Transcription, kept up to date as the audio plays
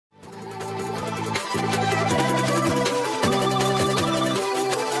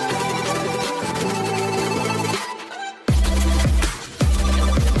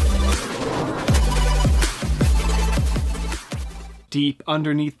Deep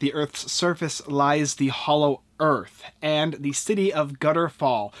underneath the Earth's surface lies the Hollow Earth, and the city of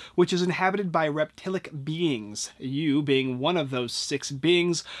Gutterfall, which is inhabited by reptilic beings, you being one of those 6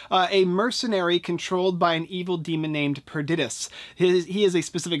 beings, a mercenary controlled by an evil demon named Perditus. He is a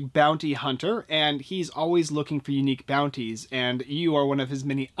specific bounty hunter, and he's always looking for unique bounties, and you are one of his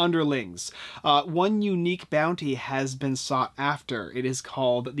many underlings. One unique bounty has been sought after. It is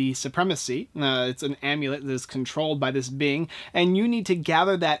called the Supremacy. It's an amulet that is controlled by this being, and you need to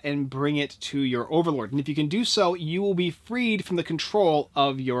gather that and bring it to your overlord. And if you can do so, you will be freed from the control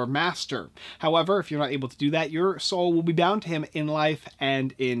of your master. However, if you're not able to do that, your soul will be bound to him in life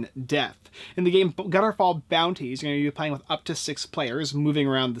and in death. In the game Gutterfall Bounties, you're going to be playing with up to 6 players, moving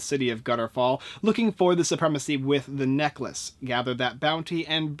around the city of Gutterfall, looking for the Supremacy with the necklace. Gather that bounty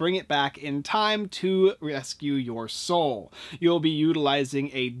and bring it back in time to rescue your soul. You'll be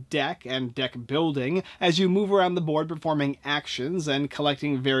utilizing a deck and deck building as you move around the board, performing actions and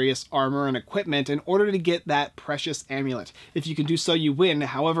collecting various armor and equipment in order to get that precious amulet. If you can do so, you win.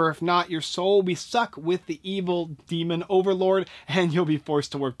 However, if not, your soul will be stuck with the evil demon overlord, and you'll be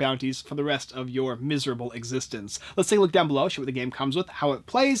forced to work bounties for the rest of your miserable existence. Let's take a look down below, show what the game comes with, how it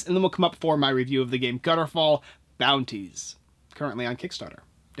plays, and then we'll come up for my review of the game Gutterfall Bounties, currently on Kickstarter,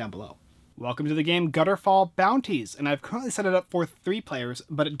 down below. Welcome to the game Gutterfall Bounties, and I've currently set it up for 3 players,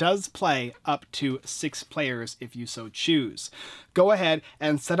 but it does play up to 6 players if you so choose. Go ahead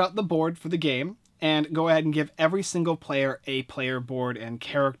and set out the board for the game, and go ahead and give every single player a player board and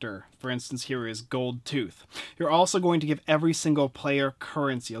character. For instance, here is Gold Tooth. You're also going to give every single player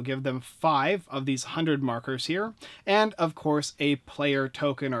currency. You'll give them 5 of these 100 markers here, and of course a player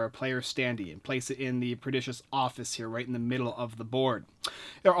token or a player standee, and place it in the Perditus office here, right in the middle of the board.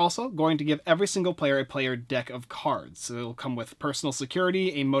 You're also going to give every single player a player deck of cards. So it'll come with Personal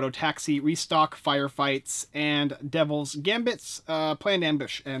Security, a Moto-Taxi, Restock, Firefights, and Devil's Gambits, Planned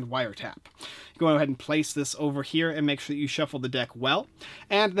Ambush, and Wiretap. Go ahead and place this over here and make sure that you shuffle the deck well.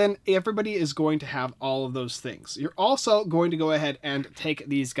 And then everybody is going to have all of those things. You're also going to go ahead and take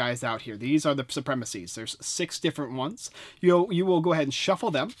these guys out here. These are the Supremacies. There's 6 different ones. You will go ahead and shuffle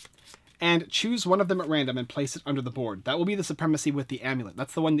them and choose one of them at random and place it under the board. That will be the Supremacy with the amulet.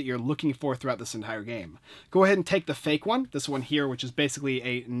 That's the one that you're looking for throughout this entire game. Go ahead and take the fake one, this one here, which is basically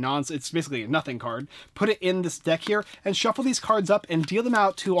it's basically a nothing card. Put it in this deck here and shuffle these cards up and deal them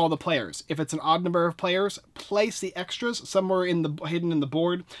out to all the players. If it's an odd number of players, place the extras somewhere hidden in the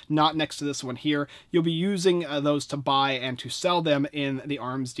board, not next to this one here. You'll be using those to buy and to sell them in the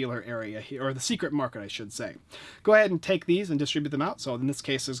arms dealer area here, or the secret market, I should say. Go ahead and take these and distribute them out. So in this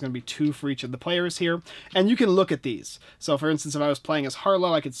case, there's going to be 2 for each of the players here, and you can look at these. So for instance, if I was playing as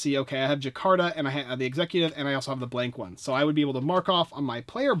Harlow, I could see, okay, I have Jakarta, and I have the executive, and I also have the blank one. So I would be able to mark off on my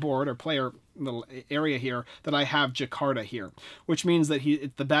player board, or player little area here, that I have Jakarta here, which means that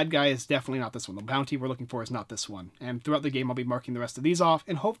the bad guy is definitely not this one. The bounty we're looking for is not this one. And throughout the game, I'll be marking the rest of these off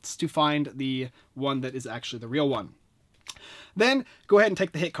in hopes to find the one that is actually the real one. Then go ahead and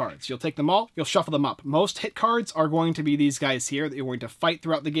take the hit cards. You'll take them all, you'll shuffle them up. Most hit cards are going to be these guys here that you're going to fight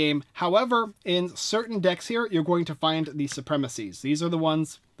throughout the game. However, in certain decks here, you're going to find the Supremacies. These are the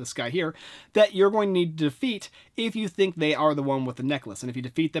ones, this guy here, that you're going to need to defeat if you think they are the one with the necklace. And if you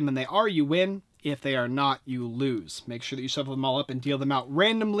defeat them and they are, you win. If they are not, you lose. Make sure that you shuffle them all up and deal them out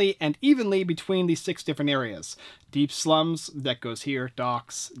randomly and evenly between these 6 different areas. Deep slums, deck goes here.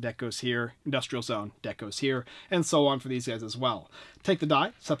 Docks, deck goes here. Industrial zone, deck goes here. And so on for these guys as well. Take the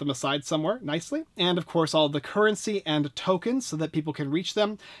die, set them aside somewhere nicely. And of course all the currency and tokens so that people can reach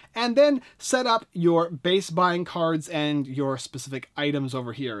them. And then set up your base buying cards and your specific items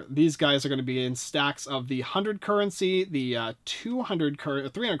over here. These guys are going to be in stacks of the 100 currency, the 300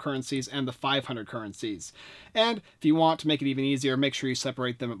 currencies, and the 500 currencies. And if you want to make it even easier, make sure you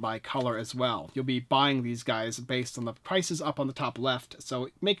separate them by color as well. You'll be buying these guys based on the prices up on the top left, so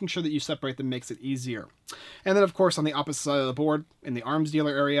making sure that you separate them makes it easier. And then of course on the opposite side of the board, in the arms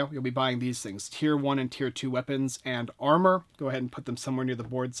dealer area, you'll be buying these things: tier 1 and tier 2 weapons and armor. Go ahead and put them somewhere near the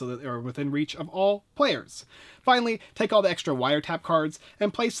board so that they're within reach of all players. Finally, take all the extra wiretap cards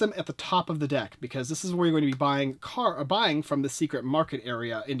and place them at the top of the deck, because this is where you're going to be buying from the secret market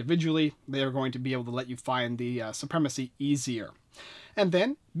area individually. They are going to be able to let you find the Supremacy easier. And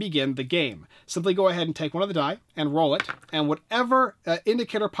then begin the game. Simply go ahead and take one of the die and roll it, and whatever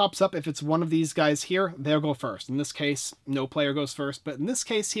indicator pops up, if it's one of these guys here, they'll go first. In this case, no player goes first, but in this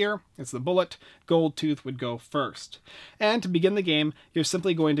case here, it's the bullet. Gold Tooth would go first. And to begin the game, you're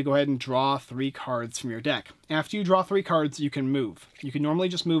simply going to go ahead and draw 3 cards from your deck. After you draw 3 cards, you can move. You can normally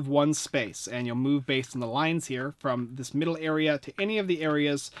just move 1 space, and you'll move based on the lines here from this middle area to any of the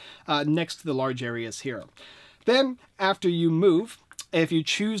areas next to the large areas here. Then, after you move, If you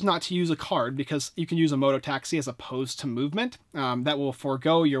choose not to use a card, because you can use a mototaxi as opposed to movement, that will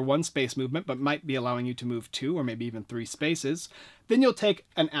forego your 1 space movement, but might be allowing you to move 2 or maybe even 3 spaces, then you'll take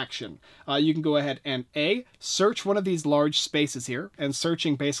an action. You can go ahead and search one of these large spaces here, and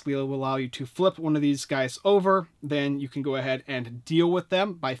searching basically will allow you to flip one of these guys over. Then you can go ahead and deal with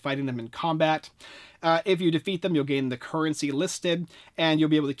them by fighting them in combat. If you defeat them, you'll gain the currency listed, and you'll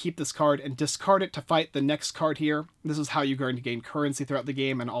be able to keep this card and discard it to fight the next card here. This is how you're going to gain currency throughout the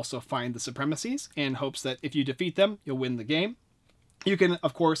game and also find the supremacies, in hopes that if you defeat them, you'll win the game. You can,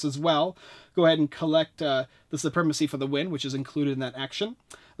 of course, as well, go ahead and collect the supremacy for the win, which is included in that action.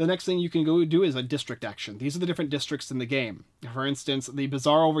 The next thing you can go do is a district action. These are the different districts in the game. For instance, the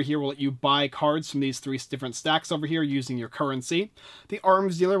Bazaar over here will let you buy cards from these 3 different stacks over here using your currency. The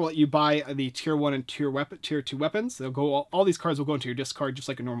Arms Dealer will let you buy the Tier 1 and Tier 2 weapons. They'll go, all these cards will go into your discard just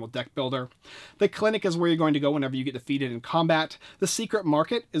like a normal deck builder. The Clinic is where you're going to go whenever you get defeated in combat. The Secret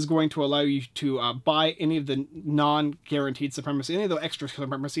Market is going to allow you to buy any of the non-guaranteed supremacy, any of the extra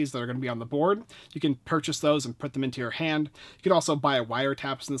supremacies that are going to be on the board. You can purchase those and put them into your hand. You can also buy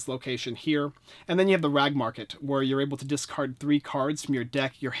wiretaps in this location here. And then you have the Rag Market, where you're able to discard 3 cards from your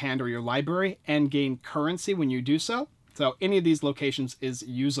deck, your hand, or your library, and gain currency when you do so. So any of these locations is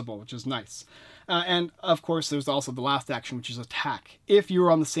usable, which is nice. And of course, there's also the last action, which is attack. If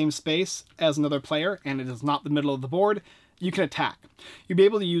you're on the same space as another player and it is not the middle of the board, you can attack. You'll be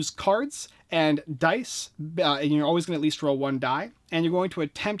able to use cards and dice, and you're always going to at least roll 1 die, and you're going to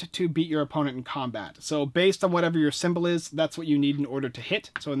attempt to beat your opponent in combat. So based on whatever your symbol is, that's what you need in order to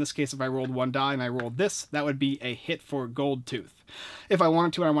hit. So in this case, if I rolled 1 die and I rolled this, that would be a hit for Gold Tooth. If I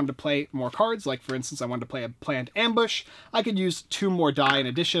wanted to and I wanted to play more cards, like for instance I wanted to play a Planned Ambush, I could use 2 more die in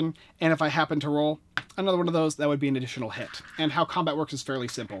addition, and if I happen to roll another one of those, that would be an additional hit. And how combat works is fairly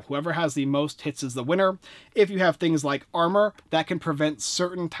simple. Whoever has the most hits is the winner. If you have things like armor, that can prevent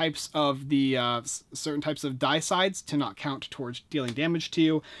certain types of die sides to not count towards dealing damage to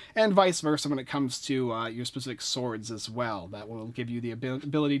you, and vice versa when it comes to your specific swords as well. That will give you the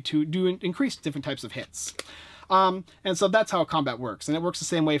ability to increase different types of hits. And so that's how combat works. And it works the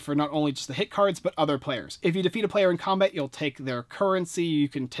same way for not only just the hit cards, but other players. If you defeat a player in combat, you'll take their currency. You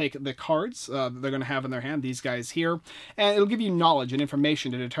can take the cards that they're going to have in their hand, these guys here. And it'll give you knowledge and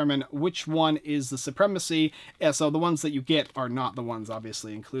information to determine which one is the supremacy. So the ones that you get are not the ones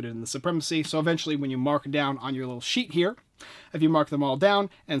obviously included in the supremacy. So eventually when you mark down on your little sheet here, if you mark them all down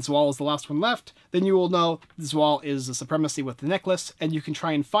and Zwal is the last one left, then you will know Zwal is the supremacy with the necklace, and you can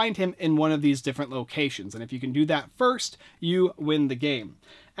try and find him in one of these different locations. And if you can do that first, you win the game.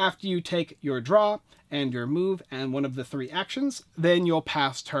 After you take your draw and your move and one of the 3 actions, then you'll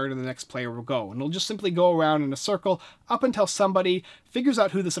pass turn and the next player will go. And it'll just simply go around in a circle up until somebody figures out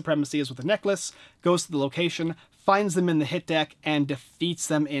who the supremacy is with the necklace, goes to the location, finds them in the hit deck, and defeats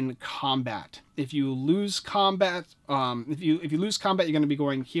them in combat. If you lose combat, if you lose combat, you're going to be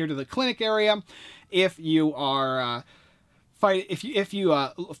going here to the clinic area. If you are if you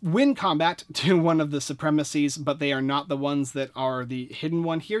win combat to one of the supremacies, but they are not the ones that are the hidden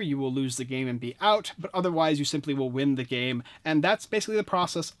one here, you will lose the game and be out, but otherwise you simply will win the game. And that's basically the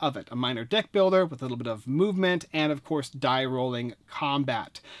process of it. A minor deck builder with a little bit of movement and of course die rolling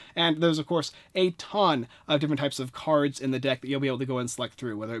combat. And there's of course a ton of different types of cards in the deck that you'll be able to go and select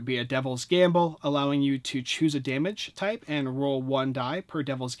through, whether it be a Devil's Gamble, allowing you to choose a damage type and roll 1 die per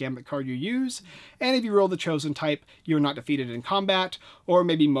Devil's Gambit card you use. And if you roll the chosen type, you're not defeated in combat. Or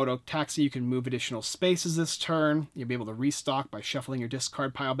maybe Mototaxi, you can move additional spaces this turn. You'll be able to restock by shuffling your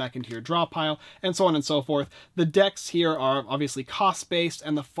discard pile back into your draw pile, and so on and so forth. The decks here are obviously cost-based,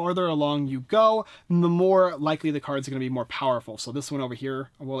 and the farther along you go, the more likely the cards are going to be more powerful. So this one over here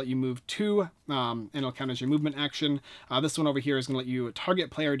will let you move 2, and it'll count as your movement action. This one over here is going to let you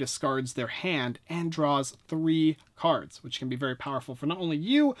target player discards their hand and draws 3 cards, which can be very powerful for not only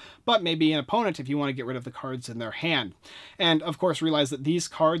you, but maybe an opponent if you want to get rid of the cards in their hand. And of course, realize that these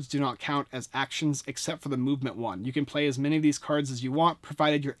cards do not count as actions except for the movement one. You can play as many of these cards as you want,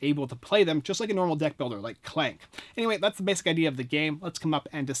 provided you're able to play them just like a normal deck builder, like Clank. Anyway, that's the basic idea of the game. Let's come up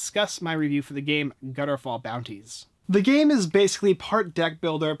and discuss my review for the game Gutterfall Bounties. The game is basically part deck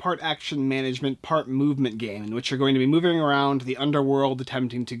builder, part action management, part movement game, in which you're going to be moving around the underworld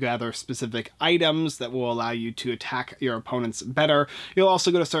attempting to gather specific items that will allow you to attack your opponents better. You'll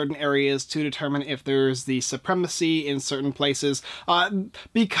also go to certain areas to determine if there's the supremacy in certain places.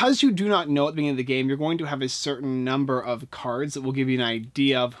 Because you do not know at the beginning of the game, you're going to have a certain number of cards that will give you an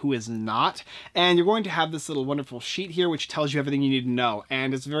idea of who is not, and you're going to have this little wonderful sheet here which tells you everything you need to know,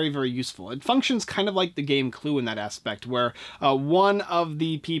 and it's very, very useful. It functions kind of like the game Clue in that aspect, aspect, where one of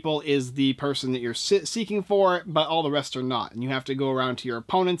the people is the person that you're seeking for, but all the rest are not. And you have to go around to your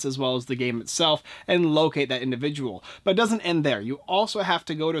opponents as well as the game itself and locate that individual. But it doesn't end there. You also have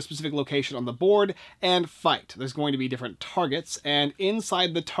to go to a specific location on the board and fight. There's going to be different targets, and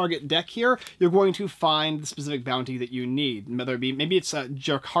inside the target deck here, you're going to find the specific bounty that you need. Whether it be, maybe it's a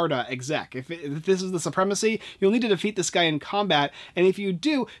Jakarta exec. If this is the supremacy, you'll need to defeat this guy in combat, and if you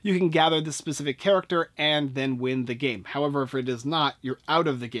do, you can gather the specific character and then win the game. However, if it is not, you're out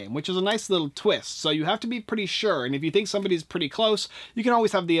of the game, which is a nice little twist. So you have to be pretty sure, and if you think somebody's pretty close, you can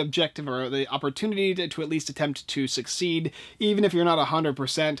always have the objective or the opportunity to at least attempt to succeed, even if you're not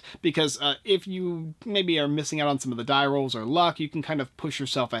 100%, because if you maybe are missing out on some of the die rolls or luck, you can kind of push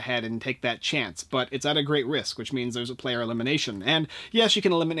yourself ahead and take that chance, but it's at a great risk, which means there's a player elimination. And yes, you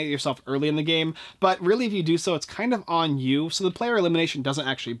can eliminate yourself early in the game, but really if you do so, it's kind of on you. So the player elimination doesn't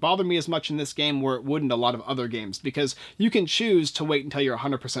actually bother me as much in this game where it would in a lot of other games, because you can choose to wait until you're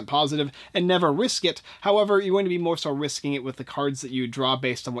 100% positive and never risk it. However, you're going to be more so risking it with the cards that you draw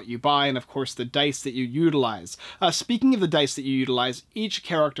based on what you buy, and of course the dice that you utilize. Speaking of the dice that you utilize, each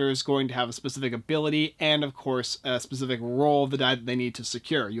character is going to have a specific ability and of course a specific roll of the die that they need to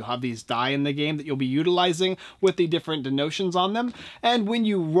secure. You'll have these die in the game that you'll be utilizing with the different denotions on them, and when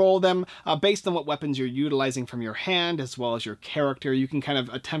you roll them, based on what weapons you're utilizing from your hand as well as your character, you can kind of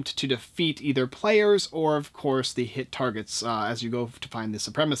attempt to defeat either players or of course the hit targets as you go to find the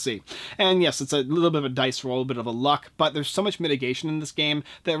supremacy. And yes, it's a little bit of a dice roll, a bit of a luck, but there's so much mitigation in this game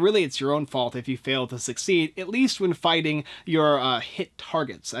that really it's your own fault if you fail to succeed, at least when fighting your hit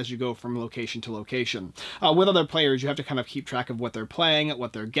targets as you go from location to location. With other players, you have to kind of keep track of what they're playing,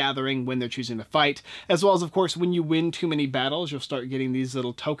 what they're gathering, when they're choosing to fight, as well as of course when you win too many battles, you'll start getting these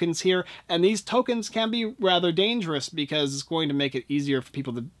little tokens here, and these tokens can be rather dangerous because it's going to make it easier for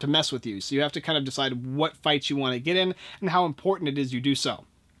people to mess with you. So you have to kind of decide what fights you want to get in and how important it is you do so.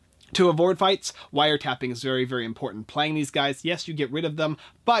 To avoid fights, wiretapping is very, very important. Playing these guys, yes, you get rid of them,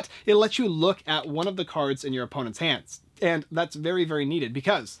 but it lets you look at one of the cards in your opponent's hands. And that's very, very needed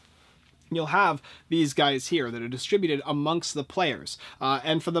because you'll have these guys here that are distributed amongst the players.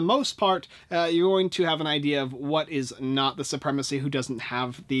 And for the most part, you're going to have an idea of what is not the supremacy, who doesn't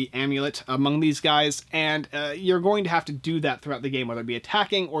have the amulet among these guys. And you're going to have to do that throughout the game, whether it be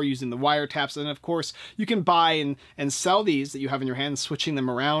attacking or using the wiretaps. And of course, you can buy and sell these that you have in your hand, switching them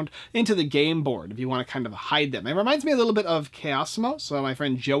around into the game board if you want to kind of hide them. It reminds me a little bit of Chaosmo, so my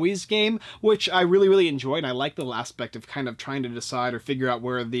friend Joey's game, which I really, really enjoyed. I like the little aspect of kind of trying to decide or figure out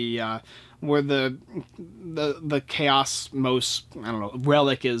where the chaos most, I don't know,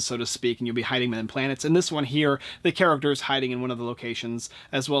 relic is, so to speak, and you'll be hiding them in planets. And this one here, the character is hiding in one of the locations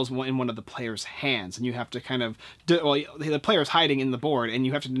as well as in one of the player's hands, and you have to kind of the player's hiding in the board, and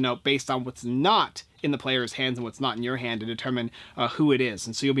you have to denote based on what's not in the player's hands and what's not in your hand to determine who it is.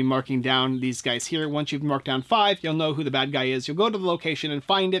 And so you'll be marking down these guys here. Once you've marked down 5, you'll know who the bad guy is. You'll go to the location and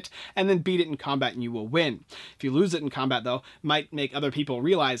find it, and then beat it in combat, and you will win. If you lose it in combat, though, might make other people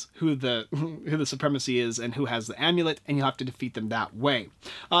realize who the supremacy is and who has the amulet, and you'll have to defeat them that way.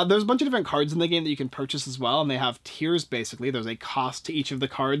 There's a bunch of different cards in the game that you can purchase as well, and they have tiers, basically. There's a cost to each of the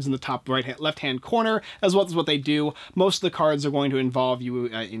cards in the top left-hand corner, as well as what they do. Most of the cards are going to involve you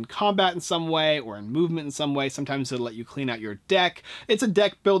in combat in some way, or in movement in some way. Sometimes it'll let you clean out your deck. It's a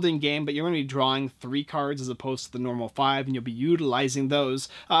deck building game, but you're going to be drawing 3 cards as opposed to the normal 5, and you'll be utilizing those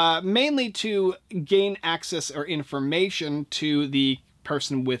mainly to gain access or information to the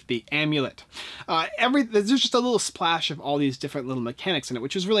person with the amulet. There's just a little splash of all these different little mechanics in it,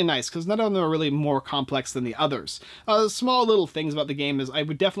 which is really nice because none of them are really more complex than the others. Small little things about the game is I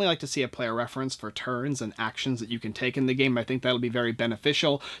would definitely like to see a player reference for turns and actions that you can take in the game. I think that'll be very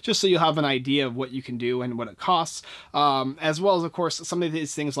beneficial, just so you'll have an idea of what you can do and what it costs, as well as of course some of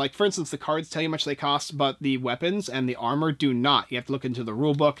these things, like for instance the cards tell you how much they cost, but the weapons and the armor do not. You have to look into the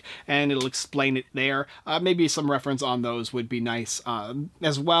rule book and it'll explain it there. Maybe some reference on those would be nice.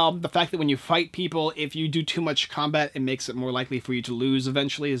 As well, the fact that when you fight people, if you do too much combat, it makes it more likely for you to lose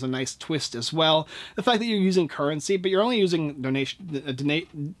eventually is a nice twist as well. The fact that you're using currency, but you're only using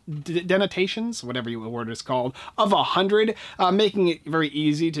denotations, whatever the word is called, of 100, making it very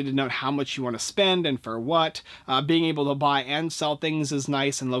easy to denote how much you want to spend and for what. Being able to buy and sell things is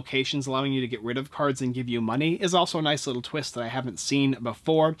nice, and locations allowing you to get rid of cards and give you money is also a nice little twist that I haven't seen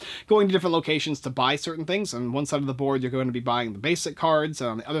before. Going to different locations to buy certain things, on one side of the board you're going to be buying the basic cards.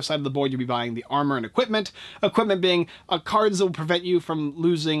 On the other side of the board, you'll be buying the armor and equipment. Equipment being cards that will prevent you from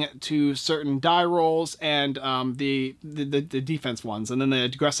losing to certain die rolls, and the defense ones. And then the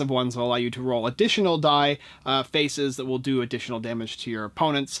aggressive ones will allow you to roll additional die faces that will do additional damage to your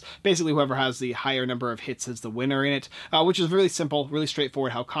opponents. Basically, whoever has the higher number of hits is the winner in it, which is really simple, really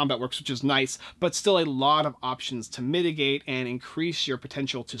straightforward how combat works, which is nice, but still a lot of options to mitigate and increase your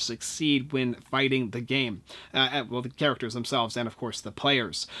potential to succeed when fighting the game. Well, the characters themselves and, of course, the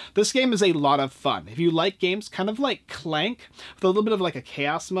players. This game is a lot of fun. If you like games kind of like Clank, with a little bit of like a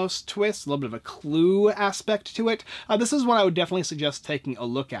Chaos Most twist, a little bit of a Clue aspect to it, this is one I would definitely suggest taking a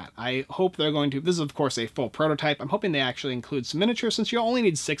look at. I hope they're going to, this is of course a full prototype, I'm hoping they actually include some miniatures. Since you only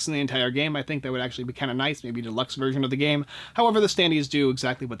need 6 in the entire game, I think that would actually be kind of nice, maybe a deluxe version of the game. However, the standees do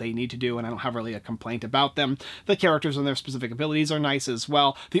exactly what they need to do, and I don't have really a complaint about them. The characters and their specific abilities are nice as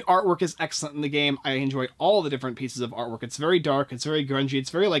well. The artwork is excellent in the game. I enjoy all the different pieces of artwork. It's very dark, it's very grungy, it's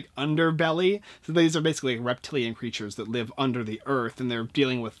very like Underbelly. So these are basically reptilian creatures that live under the earth, and they're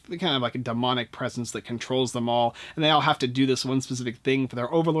dealing with kind of like a demonic presence that controls them all, and they all have to do this one specific thing for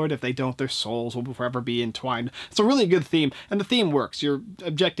their overlord. If they don't, their souls will forever be entwined. It's a really good theme, and the theme works. Your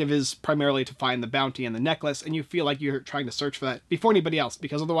objective is primarily to find the bounty and the necklace, and you feel like you're trying to search for that before anybody else,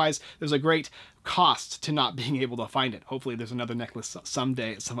 because otherwise there's a great cost to not being able to find it. Hopefully there's another necklace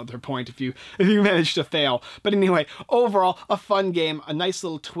someday at some other point if you manage to fail. But anyway, overall, a fun game, a nice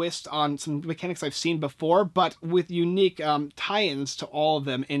little twist on some mechanics I've seen before, but with unique tie-ins to all of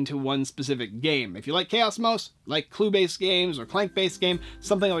them into one specific game. If you like Chaos Most, like Clue-based games or Clank-based game,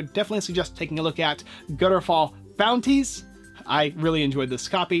 something I would definitely suggest taking a look at. Gutterfall Bounties. I really enjoyed this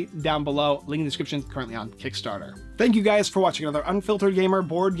copy. Down below, link in the description, currently on Kickstarter. Thank you guys for watching another Unfiltered Gamer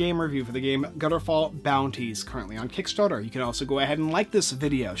board game review for the game Gutterfall Bounties, currently on Kickstarter. You can also go ahead and like this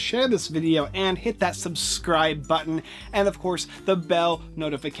video, share this video, and hit that subscribe button, and of course the bell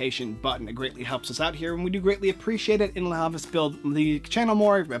notification button. It greatly helps us out here, and we do greatly appreciate it, and it'll help us build the channel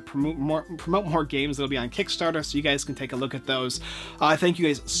more, promote more games that'll be on Kickstarter, so you guys can take a look at those. Thank you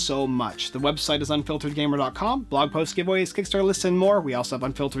guys so much. The website is unfilteredgamer.com, blog posts, giveaways, Kickstarter lists, and more. We also have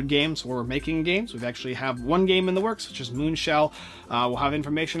Unfiltered Games, where we're making games. We've actually have one game in the works, which is Moonshell. We'll have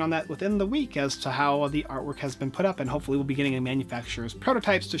information on that within the week as to how the artwork has been put up, and hopefully we'll be getting a manufacturer's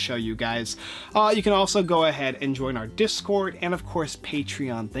prototypes to show you guys. You can also go ahead and join our Discord and of course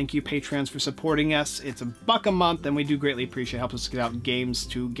Patreon. Thank you Patreons for supporting us. It's $1 a month, and we do greatly appreciate it. Helps us get out games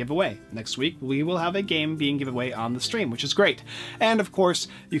to give away. Next week we will have a game being given away on the stream, which is great. And of course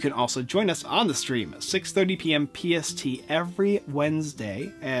you can also join us on the stream 6:30 p.m. PST every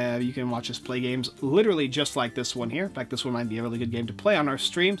Wednesday. You can watch us play games literally just like this one here. In fact, this one might be a really good game to play on our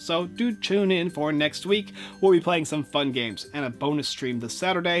stream, so do tune in for next week. We'll be playing some fun games, and a bonus stream this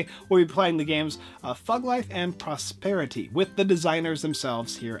Saturday. We'll be playing the games Thug Life and Prosperity with the designers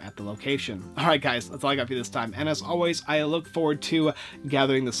themselves here at the location. Alright guys, that's all I got for you this time, and as always, I look forward to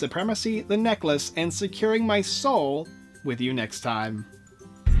gathering the supremacy, the necklace, and securing my soul with you next time.